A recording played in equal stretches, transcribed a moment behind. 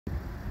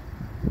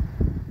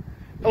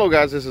Hello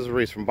guys, this is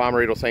Reese from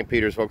Bommarito St.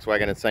 Peter's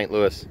Volkswagen in St.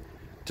 Louis.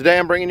 Today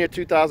I'm bringing you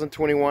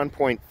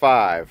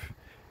 2021.5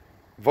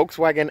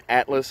 Volkswagen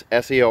Atlas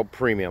SEL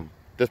Premium.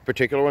 This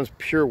particular one's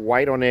pure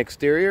white on the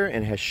exterior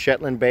and has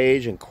Shetland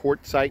beige and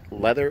quartzite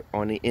leather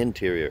on the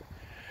interior.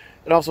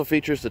 It also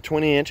features the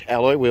 20-inch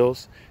alloy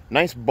wheels,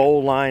 nice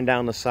bowl line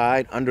down the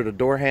side under the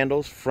door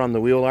handles from the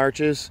wheel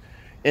arches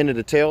into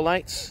the tail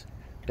lights,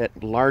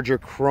 that larger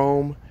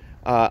chrome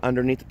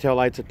underneath the tail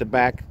lights at the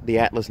back, the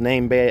Atlas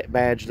name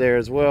badge there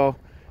as well.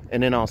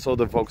 And then also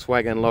the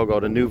Volkswagen logo,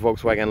 the new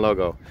Volkswagen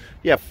logo.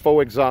 You have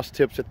faux exhaust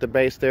tips at the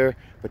base there,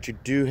 but you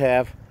do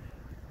have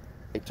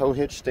a tow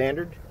hitch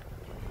standard.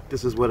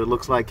 This is what it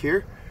looks like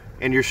here.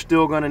 And you're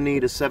still going to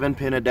need a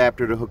 7-pin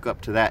adapter to hook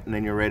up to that, and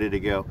then you're ready to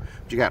go.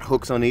 But you got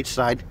hooks on each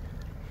side.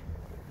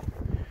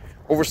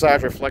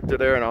 Oversized reflector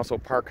there, and also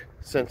park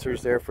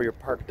sensors there for your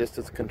park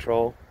distance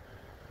control.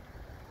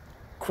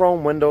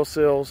 Chrome window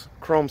sills,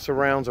 chrome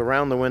surrounds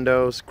around the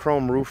windows,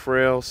 chrome roof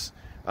rails.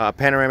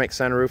 Panoramic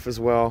sunroof as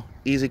well,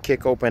 easy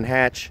kick open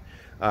hatch,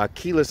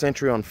 keyless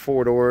entry on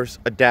 4 doors,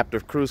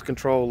 adaptive cruise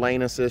control,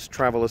 lane assist,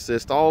 travel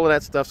assist, all of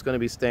that stuff's going to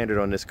be standard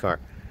on this car.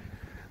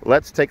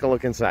 Let's take a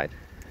look inside.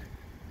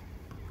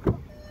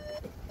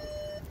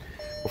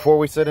 Before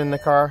we sit in the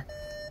car,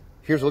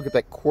 here's a look at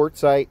that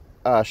quartzite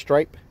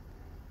stripe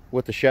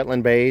with the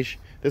Shetland beige.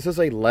 This is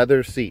a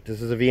leather seat.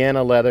 This is a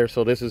Vienna leather,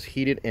 so this is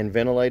heated and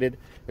ventilated.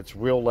 It's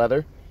real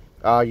leather.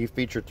 You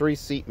feature 3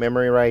 seat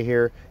memory right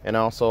here, and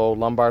also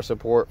lumbar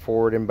support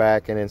forward and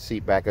back, and then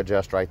seat back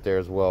adjust right there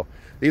as well.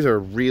 These are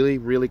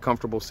really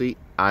comfortable seat.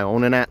 I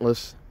own an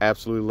Atlas,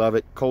 absolutely love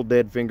it. Cold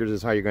dead fingers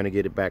is how you're going to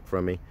get it back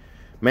from me.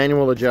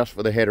 Manual adjust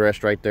for the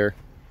headrest right there.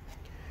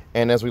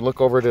 And as we look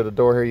over to the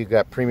door here, you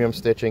got premium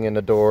stitching in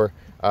the door.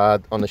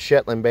 On the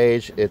Shetland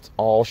beige, it's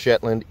all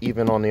Shetland,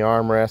 even on the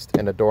armrest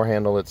and the door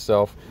handle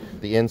itself.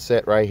 The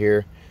inset right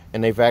here,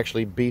 and they've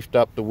actually beefed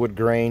up the wood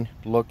grain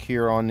look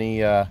here on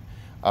the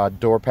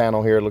door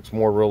panel here. It looks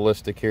more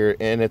realistic here,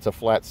 and it's a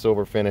flat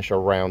silver finish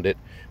around it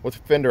with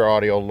Fender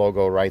audio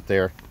logo right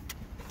there.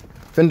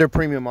 Fender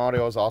premium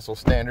audio is also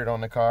standard on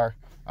the car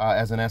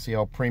as an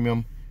SEL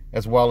premium,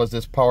 as well as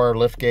this power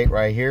lift gate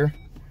right here.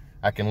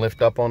 I can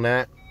lift up on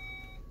that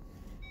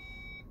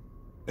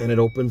and it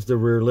opens the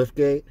rear lift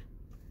gate,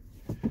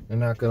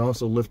 and I can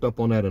also lift up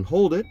on that and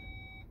hold it,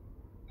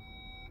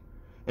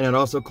 and it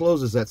also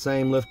closes that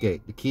same lift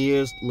gate. The key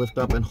is lift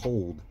up and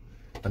hold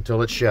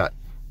until it's shut.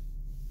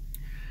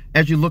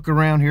 As you look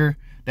around here,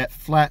 that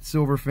flat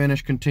silver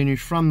finish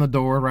continues from the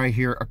door right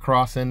here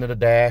across into the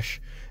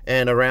dash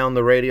and around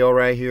the radio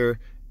right here,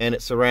 and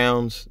it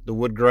surrounds the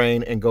wood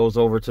grain and goes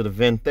over to the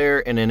vent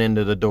there and then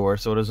into the door.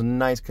 So there's a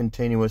nice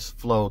continuous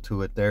flow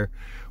to it there.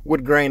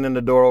 Wood grain in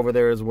the door over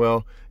there as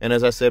well. And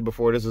as I said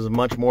before, this is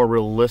much more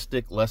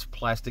realistic, less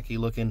plasticky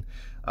looking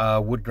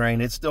wood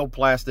grain. It's still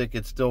plastic,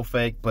 it's still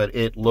fake, but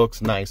it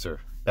looks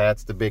nicer.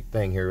 That's the big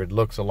thing here. It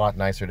looks a lot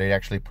nicer. They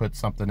actually put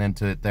something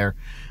into it there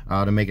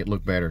to make it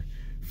look better.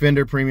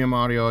 Fender premium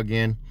audio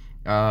again.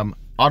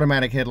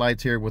 Automatic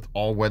headlights here with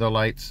all weather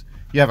lights.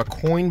 You have a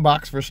coin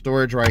box for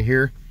storage right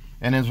here.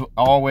 And as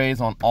always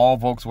on all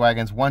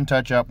Volkswagens, 1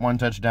 touch up, 1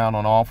 touch down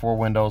on all 4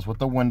 windows with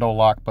the window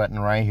lock button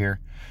right here.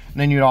 And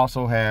then you'd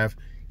also have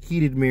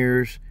heated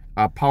mirrors,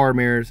 power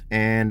mirrors,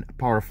 and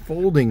power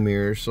folding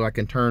mirrors. So I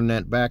can turn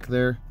that back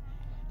there,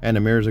 and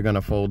the mirrors are going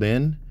to fold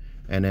in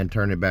and then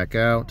turn it back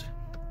out,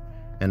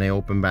 and they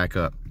open back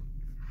up.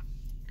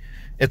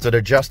 It's an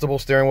adjustable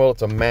steering wheel.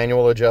 It's a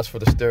manual adjust for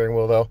the steering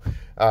wheel though.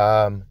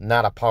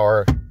 Not a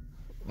power,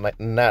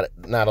 not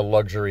a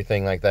luxury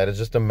thing like that. It's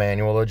just a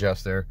manual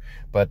adjust there,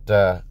 but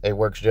it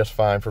works just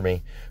fine for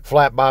me.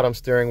 Flat bottom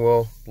steering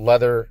wheel,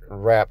 leather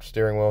wrapped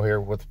steering wheel here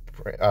with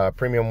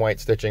premium white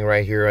stitching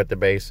right here at the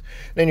base.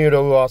 Then you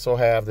do also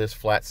have this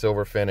flat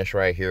silver finish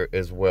right here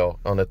as well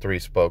on the 3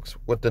 spokes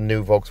with the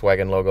new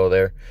Volkswagen logo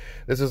there.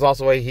 This is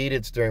also a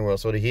heated steering wheel,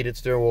 so the heated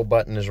steering wheel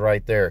button is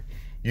right there.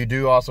 You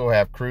do also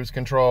have cruise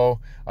control,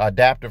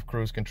 adaptive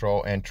cruise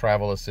control, and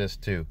travel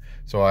assist too.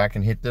 So I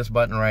can hit this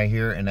button right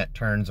here, and that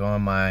turns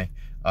on my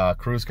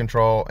cruise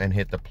control, and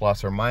hit the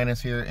plus or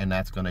minus here, and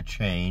that's going to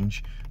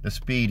change the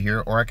speed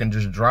here. Or I can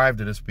just drive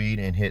to the speed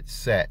and hit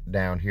set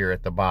down here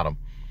at the bottom.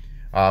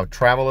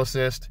 Travel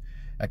assist,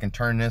 I can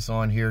turn this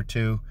on here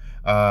too.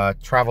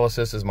 Travel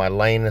assist is my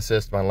lane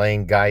assist, my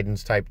lane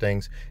guidance type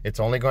things. It's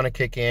only going to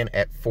kick in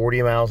at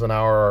 40 miles an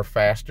hour or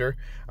faster,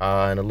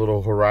 and a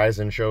little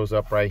horizon shows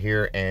up right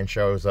here and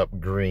shows up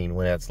green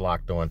when that's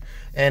locked on.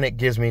 And it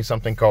gives me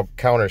something called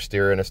counter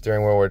steer in a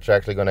steering wheel, where it's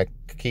actually going to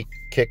kick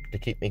to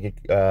keep me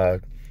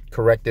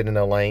corrected in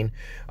the lane.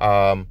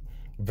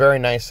 Very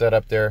nice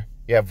setup there.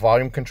 You have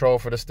volume control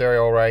for the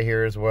stereo right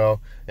here as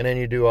well, and then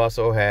you do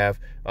also have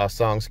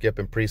song skip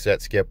and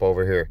preset skip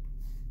over here.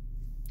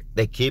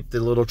 They keep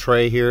the little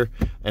tray here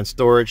and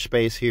storage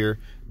space here.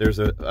 There's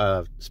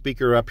a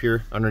speaker up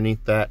here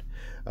underneath that,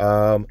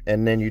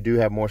 and then you do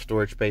have more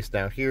storage space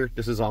down here.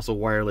 This is also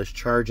wireless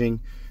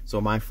charging,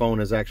 so my phone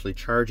is actually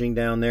charging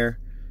down there.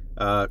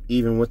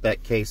 Even with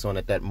that case on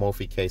it, that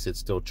Mophie case, it's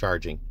still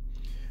charging.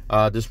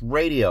 This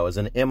radio is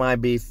an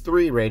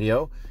MIB3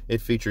 radio.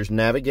 It features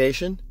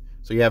navigation.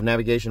 So you have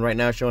navigation right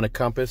now showing a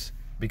compass,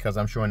 because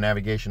I'm showing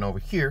navigation over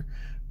here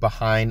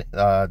behind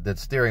the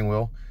steering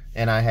wheel.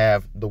 And I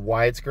have the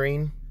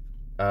widescreen.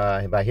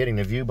 By hitting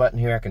the view button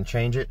here, I can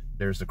change it.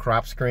 There's the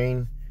crop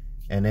screen.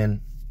 And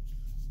then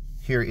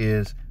here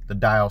is the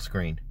dial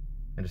screen.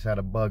 I just had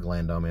a bug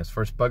land on me. It's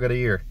first bug of the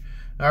year.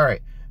 All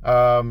right.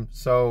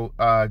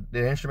 The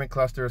instrument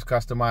cluster is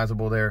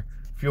customizable there.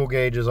 Fuel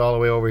gauge is all the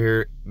way over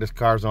here. This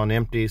car's on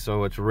empty,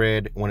 so it's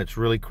red. When it's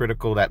really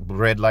critical, that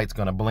red light's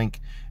gonna blink.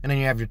 And then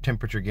you have your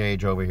temperature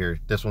gauge over here.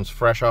 This one's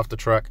fresh off the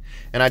truck.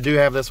 And I do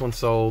have this one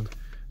sold.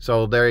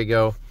 So there you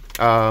go.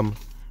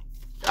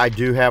 I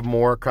do have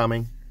more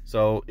coming.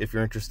 So if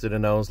you're interested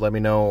in those, let me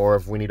know. Or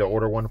if we need to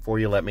order one for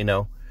you, let me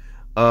know.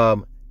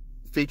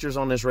 Features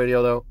on this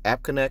radio though: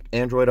 App Connect,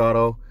 Android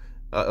Auto,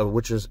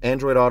 which is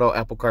Android Auto,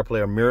 Apple CarPlay,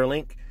 or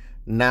MirrorLink.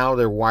 Now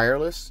they're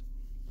wireless.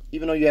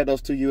 Even though you have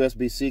those two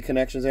USB-C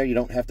connections there, you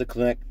don't have to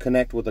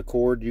connect with a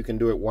cord. You can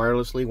do it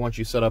wirelessly. Once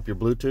you set up your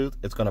Bluetooth,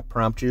 it's going to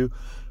prompt you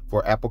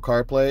for Apple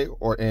CarPlay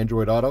or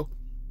Android Auto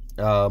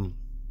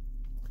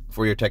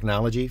for your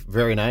technology.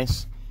 Very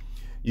nice.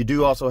 You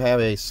do also have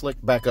a slick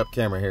backup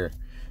camera here.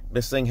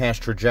 This thing has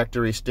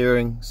trajectory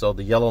steering, so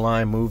the yellow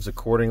line moves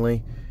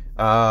accordingly.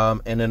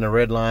 And then the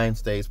red line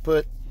stays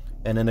put.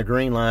 And then the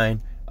green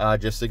line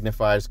just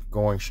signifies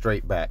going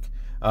straight back.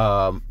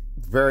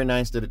 Very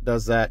nice that it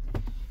does that.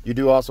 You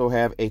do also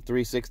have a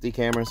 360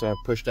 camera, so I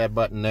push that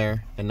button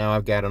there, and now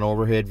I've got an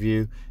overhead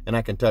view, and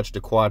I can touch the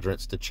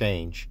quadrants to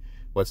change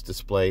what's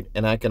displayed.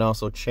 And I can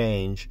also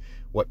change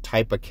what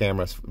type of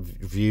camera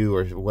view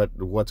or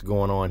what's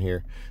going on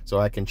here. So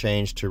I can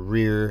change to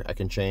rear, I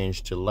can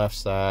change to left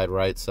side,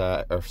 right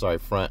side, or sorry,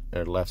 front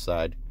or left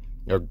side.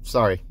 Or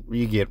sorry,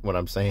 you get what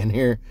I'm saying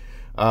here.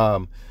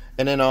 And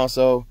then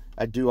also,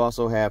 I do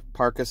also have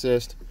Park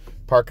Assist.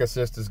 Park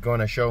Assist is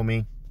going to show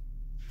me,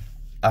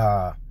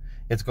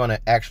 it's going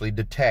to actually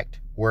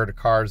detect where the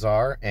cars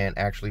are and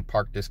actually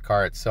park this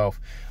car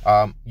itself.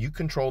 You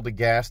control the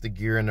gas, the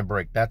gear, and the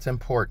brake. That's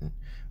important.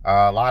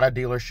 A lot of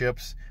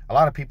dealerships, a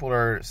lot of people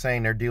are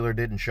saying their dealer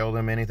didn't show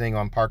them anything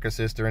on Park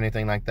Assist or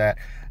anything like that.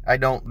 I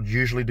don't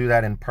usually do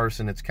that in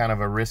person. It's kind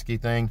of a risky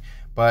thing.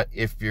 But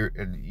if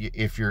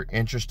you're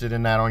interested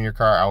in that on your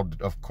car, I'll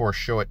of course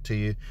show it to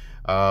you.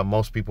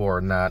 Most people are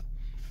not.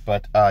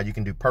 But you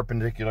can do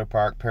perpendicular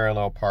park,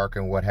 parallel park,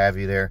 and what have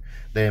you there.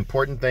 The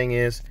important thing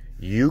is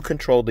you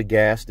control the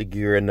gas, the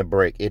gear, and the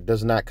brake. It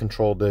does not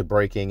control the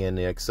braking and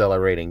the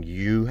accelerating.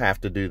 You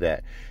have to do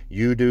that.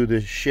 You do the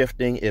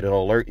shifting,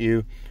 it'll alert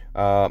you.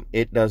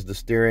 It does the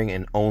steering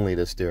and only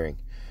the steering.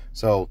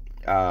 So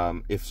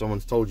if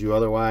someone's told you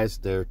otherwise,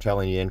 they're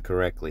telling you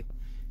incorrectly.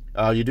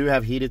 You do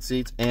have heated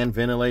seats and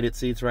ventilated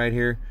seats right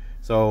here.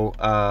 So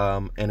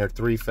and they're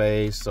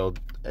three-phase, so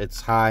it's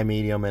high,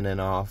 medium, and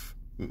then off.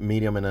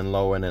 Medium, and then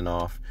low, and then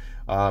off.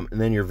 And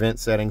then your vent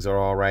settings are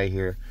all right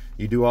here.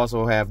 You do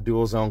also have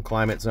dual zone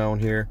climate zone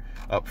here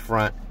up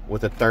front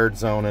with a third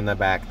zone in the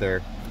back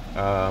there.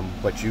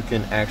 But you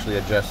can actually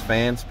adjust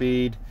fan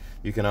speed.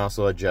 You can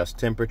also adjust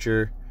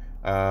temperature.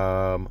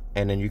 And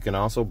then you can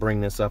also bring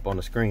this up on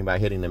the screen by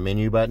hitting the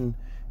menu button.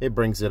 It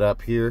brings it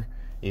up here.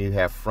 You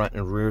have front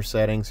and rear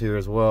settings here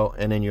as well.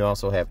 And then you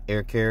also have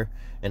air care.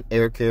 And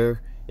air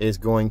care is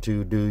going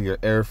to do your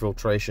air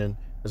filtration.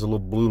 There's a little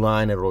blue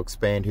line that will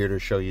expand here to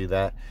show you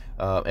that.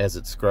 As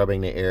it's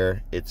scrubbing the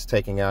air, it's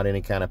taking out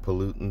any kind of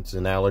pollutants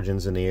and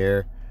allergens in the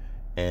air.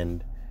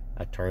 And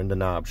I turned the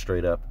knob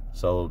straight up,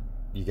 so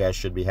you guys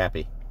should be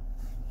happy.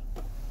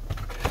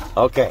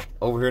 Okay,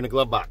 over here in the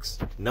glove box,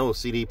 no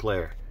CD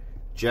player,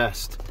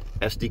 just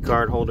SD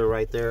card holder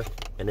right there,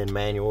 and then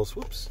manuals.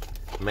 Whoops,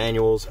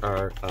 manuals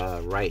are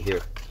right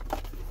here,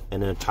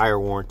 and then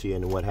tire warranty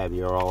and what have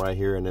you are all right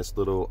here in this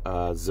little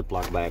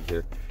Ziploc bag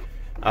here.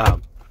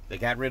 They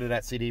got rid of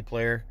that CD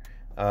player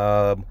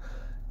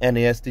and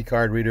the SD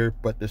card reader,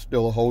 but there's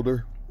still a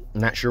holder.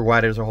 I'm not sure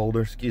why there's a holder.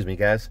 Excuse me,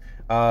 guys.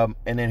 And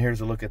then here's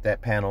a look at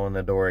that panel in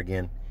the door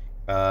again.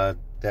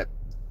 That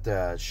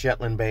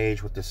Shetland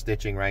beige with the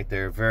stitching right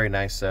there. Very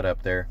nice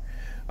setup there.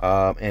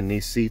 And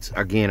these seats,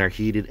 again, are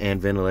heated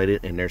and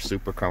ventilated, and they're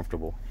super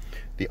comfortable.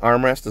 The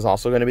armrest is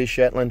also going to be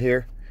Shetland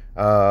here.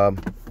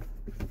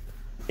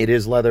 It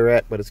is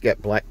leatherette, but it's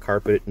got black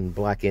carpet and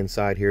black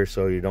inside here,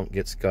 so you don't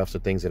get scuffs or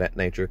things of that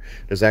nature.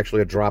 There's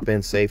actually a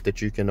drop-in safe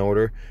that you can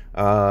order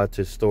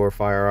to store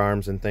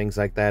firearms and things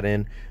like that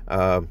in,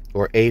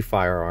 or a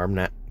firearm,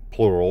 not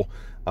plural,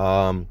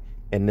 and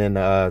then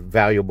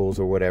valuables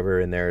or whatever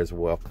in there as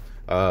well.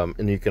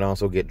 And you can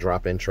also get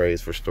drop-in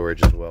trays for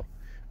storage as well.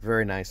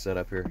 Very nice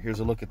setup here. Here's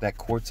a look at that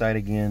quartzite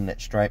again.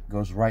 That stripe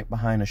goes right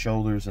behind the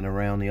shoulders and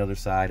around the other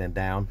side and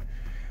down.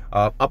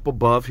 Up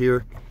above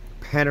here,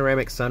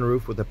 panoramic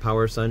sunroof with a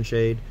power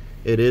sunshade.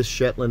 It is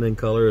Shetland in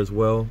color as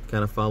well.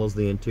 Kind of follows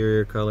the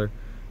interior color.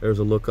 There's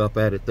a look up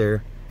at it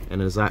there.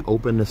 And as I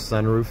open the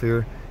sunroof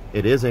here,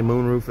 it is a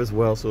moonroof as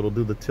well, so it'll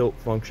do the tilt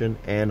function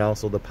and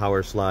also the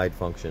power slide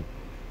function.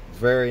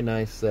 Very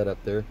nice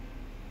setup there.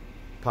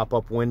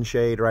 Pop-up wind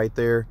shade right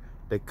there.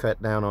 They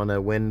cut down on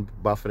the wind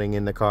buffeting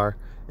in the car.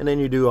 And then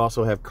you do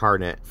also have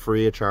CarNet,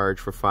 free of charge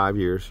for 5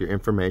 years. Your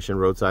information,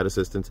 roadside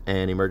assistance,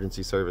 and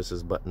emergency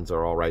services buttons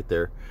are all right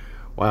there.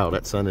 Wow,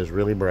 that sun is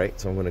really bright,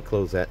 so I'm going to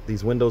close that.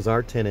 These windows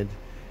are tinted.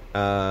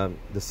 The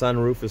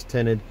sunroof is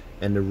tinted,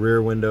 and the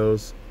rear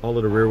windows, all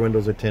of the rear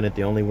windows are tinted.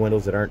 The only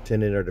windows that aren't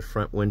tinted are the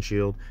front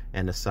windshield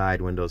and the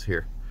side windows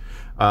here.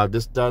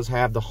 This does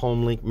have the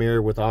HomeLink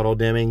mirror with auto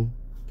dimming,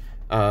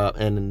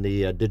 and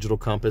the digital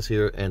compass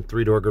here, and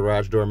 3-door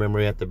garage door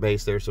memory at the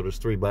base there. So there's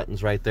 3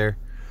 buttons right there.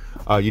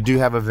 You do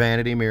have a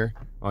vanity mirror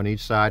on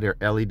each side. They're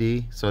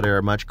LED, so they're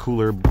a much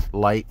cooler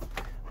light.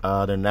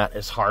 They're not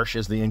as harsh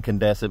as the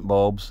incandescent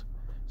bulbs.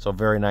 So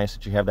very nice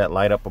that you have that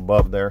light up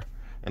above there.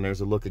 And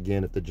there's a look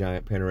again at the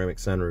giant panoramic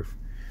sunroof.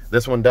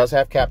 This one does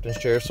have captain's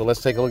chairs, so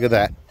let's take a look at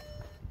that.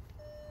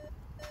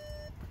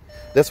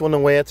 This one, the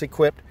way it's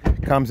equipped,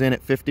 comes in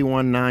at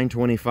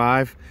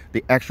 $51,925.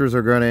 The extras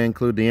are going to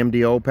include the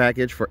MDO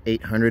package for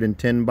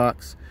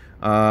 $810.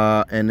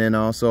 And then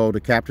also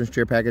the captain's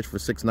chair package for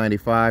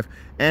 $695.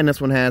 And this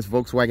one has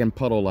Volkswagen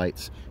puddle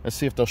lights. Let's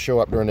see if they'll show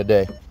up during the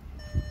day.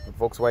 The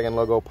Volkswagen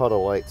logo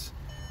puddle lights.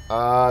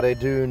 They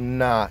do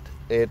not.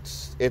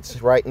 It's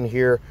right in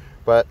here,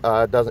 but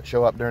it doesn't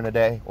show up during the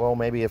day. Well,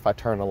 maybe if I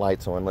turn the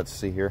lights on. Let's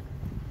see here.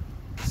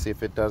 See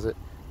if it does it.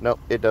 Nope,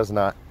 it does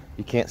not.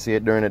 You can't see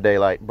it during the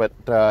daylight, but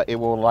it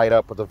will light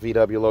up with the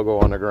VW logo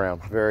on the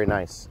ground. Very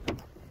nice.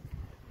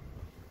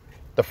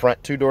 The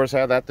front 2 doors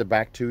have that. The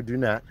back 2 do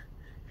not.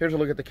 Here's a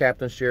look at the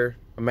captain's chair.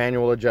 A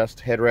manual adjust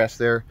headrest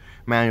there.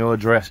 Manual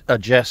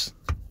adjust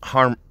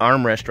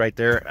armrest right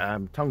there.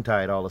 I'm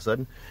tongue-tied all of a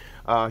sudden.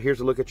 Here's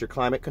a look at your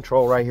climate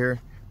control right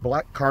here.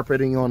 Black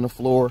carpeting on the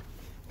floor,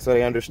 so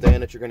they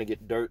understand that you're going to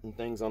get dirt and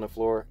things on the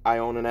floor. I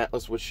own an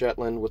Atlas with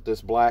Shetland with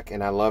this black,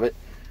 and I love it.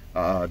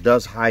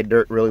 Does hide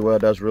dirt really well.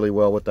 Does really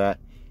well with that.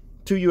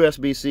 2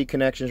 USB-C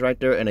connections right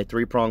there, and a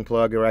 3-prong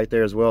plug right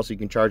there as well, so you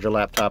can charge your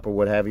laptop or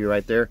what have you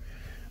right there.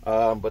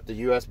 But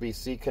the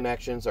USB-C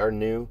connections are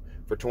new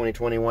for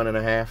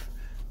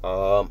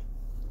 2021.5.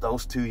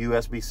 Those 2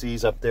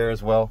 USB-Cs up there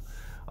as well.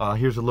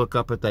 Here's a look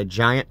up at that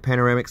giant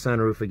panoramic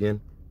sunroof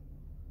again.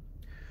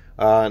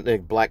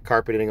 The black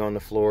carpeting on the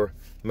floor.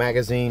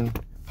 Magazine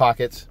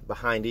pockets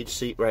behind each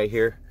seat right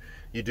here.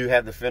 You do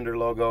have the Fender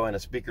logo and a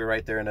speaker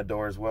right there in the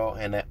door as well,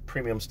 and that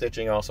premium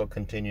stitching also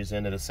continues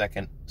into the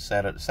second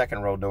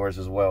row doors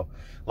as well.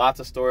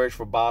 Lots of storage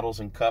for bottles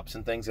and cups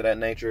and things of that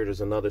nature.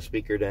 There's another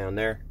speaker down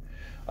there.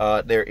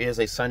 There is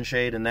a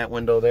sunshade in that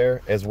window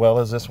there, as well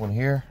as this one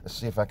here. Let's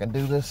see if I can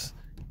do this.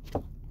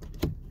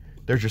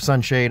 There's your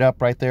sunshade up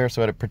right there,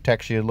 so it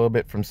protects you a little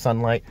bit from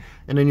sunlight.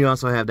 And then you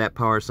also have that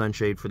power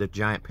sunshade for the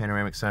giant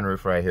panoramic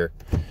sunroof right here.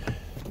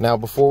 Now,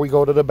 before we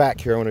go to the back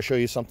here, I want to show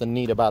you something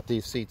neat about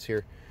these seats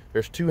here.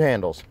 There's 2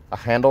 handles, a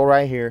handle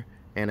right here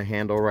and a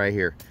handle right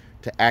here.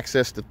 To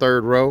access the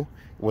 3rd row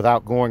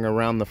without going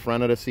around the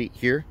front of the seat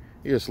here,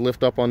 you just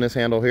lift up on this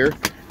handle here.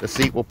 The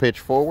seat will pitch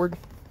forward,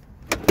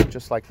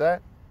 just like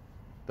that.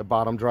 The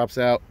bottom drops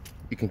out.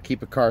 You can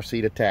keep a car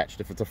seat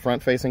attached. If it's a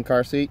front-facing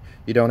car seat,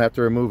 you don't have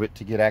to remove it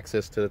to get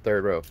access to the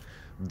 3rd row.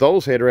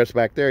 Those headrests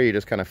back there, you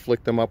just kind of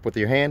flick them up with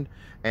your hand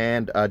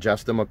and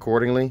adjust them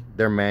accordingly.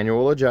 They're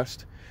manual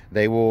adjust.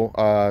 They will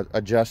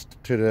adjust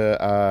to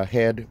the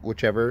head,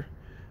 whichever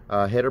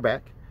head or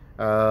back.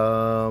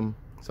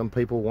 Some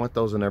people want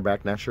those in their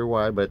back, not sure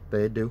why, but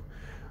they do.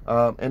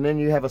 And then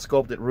you have a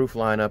sculpted roof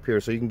line up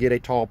here, so you can get a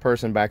tall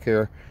person back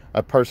here,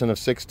 a person of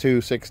 6'2",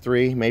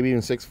 6'3", maybe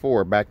even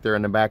 6'4", back there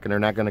in the back, and they're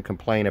not going to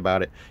complain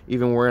about it.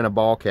 Even wearing a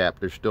ball cap,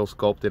 they're still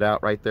sculpted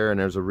out right there, and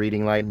there's a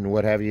reading light and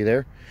what have you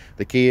there.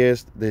 The key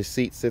is the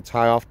seat sits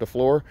high off the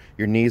floor.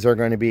 Your knees are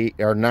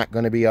not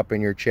going to be up in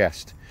your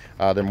chest.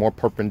 They're more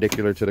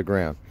perpendicular to the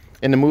ground.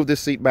 And to move this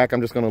seat back, I'm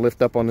just going to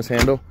lift up on this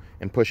handle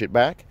and push it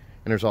back.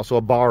 And there's also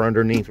a bar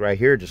underneath right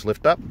here. Just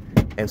lift up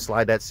and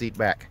slide that seat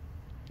back.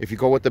 If you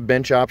go with the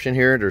bench option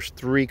here, there's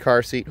 3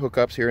 car seat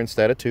hookups here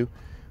instead of 2.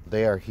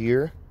 They are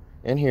here,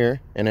 and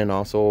then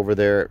also over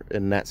there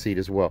in that seat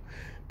as well.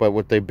 But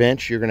with the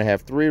bench, you're going to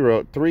have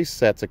 3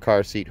 sets of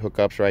car seat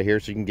hookups right here,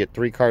 so you can get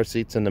 3 car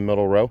seats in the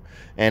middle row.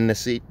 And the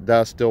seat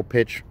does still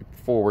pitch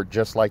forward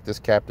just like this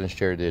captain's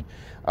chair did.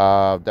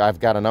 I've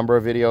got a number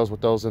of videos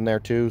with those in there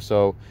too,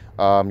 so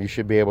you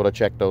should be able to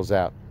check those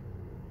out.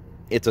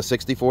 It's a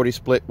 60-40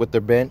 split with the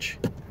bench.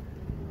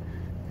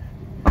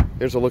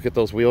 Here's a look at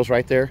those wheels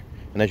right there.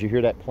 And as you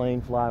hear that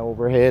plane fly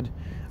overhead,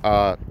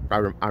 I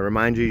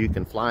remind you, you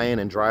can fly in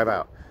and drive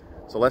out.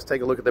 So let's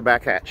take a look at the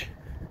back hatch.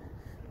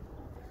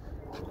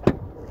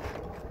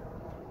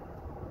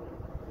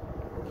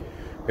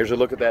 Here's a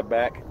look at that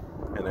back,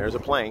 and there's a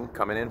plane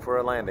coming in for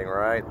a landing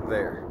right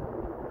there.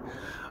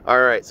 All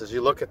right, so as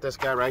you look at this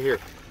guy right here,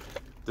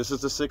 this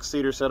is the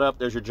 6-seater setup.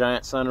 There's your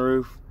giant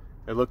sunroof.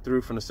 They look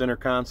through from the center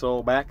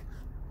console back.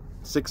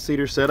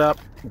 6-seater setup,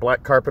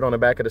 black carpet on the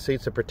back of the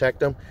seats to protect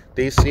them.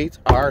 These seats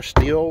are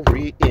steel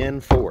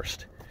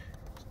reinforced.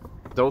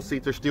 Those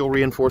seats are steel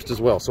reinforced as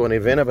well. So in the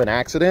event of an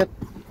accident,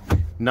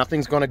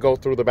 nothing's going to go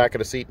through the back of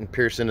the seat and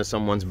pierce into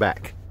someone's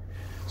back.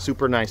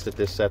 Super nice that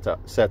this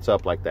sets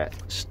up like that.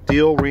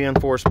 Steel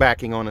reinforced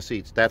backing on the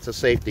seats. That's a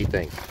safety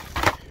thing.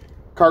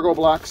 Cargo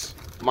blocks,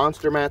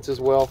 monster mats as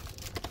well.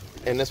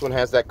 And this one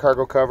has that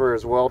cargo cover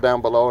as well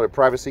down below, a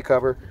privacy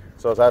cover.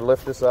 So as I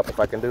lift this up, if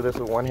I can do this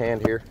with one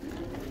hand here,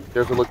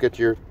 there's a look at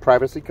your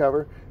privacy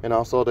cover, and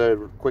also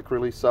the quick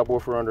release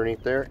subwoofer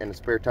underneath there, and the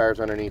spare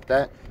tires underneath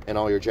that, and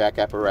all your jack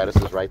apparatus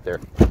is right there.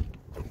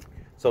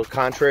 So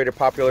contrary to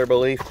popular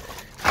belief,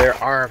 there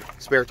are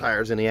spare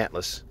tires in the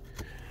Atlas.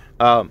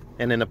 And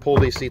then to pull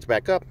these seats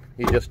back up,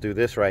 you just do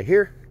this right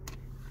here.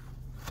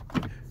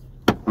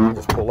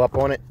 Just pull up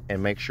on it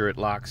and make sure it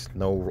locks.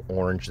 No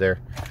orange there.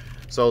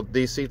 So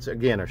these seats,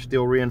 again, are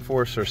steel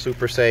reinforced, are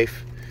super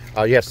safe.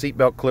 You have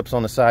seatbelt clips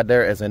on the side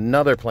there as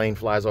another plane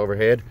flies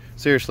overhead.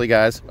 Seriously,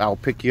 guys, I'll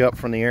pick you up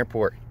from the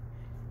airport.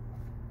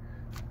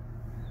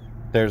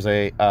 There's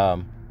a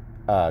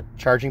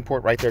charging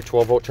port right there,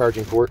 12-volt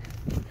charging port.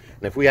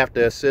 And if we have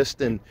to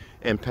assist in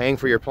paying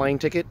for your plane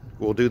ticket,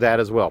 we'll do that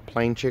as well.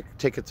 Plane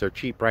tickets are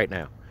cheap right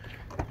now.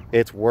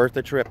 It's worth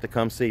the trip to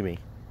come see me.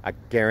 I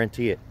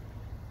guarantee it.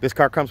 This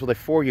car comes with a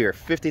 4-year,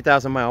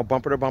 50,000-mile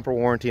bumper-to-bumper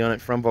warranty on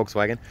it from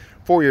Volkswagen.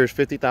 4 years,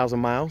 50,000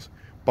 miles,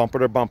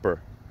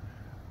 bumper-to-bumper.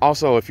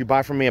 Also, if you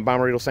buy from me at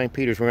Bommarito St.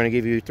 Peter's, we're going to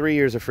give you 3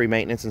 years of free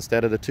maintenance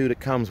instead of the 2 that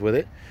comes with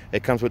it.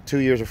 It comes with 2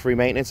 years of free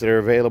maintenance that are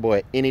available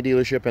at any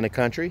dealership in the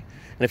country.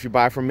 And if you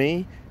buy from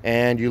me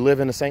and you live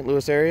in the St.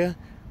 Louis area,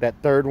 that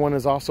 3rd one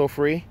is also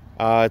free.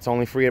 It's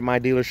only free at my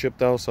dealership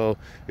though, so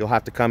you'll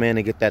have to come in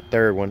and get that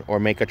 3rd one or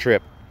make a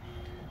trip.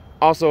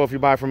 Also, if you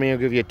buy from me, I'll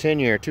give you a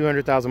 10-year,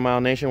 200,000-mile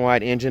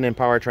nationwide engine and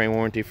powertrain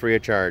warranty free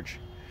of charge.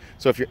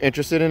 So if you're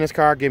interested in this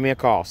car, give me a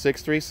call,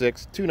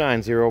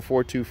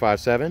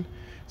 636-290-4257.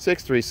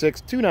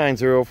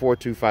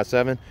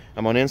 636-290-4257.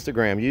 I'm on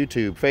Instagram,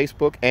 YouTube,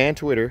 Facebook, and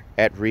Twitter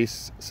at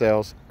Reese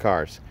Sells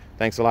Cars.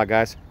 Thanks a lot,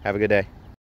 guys. Have a good day.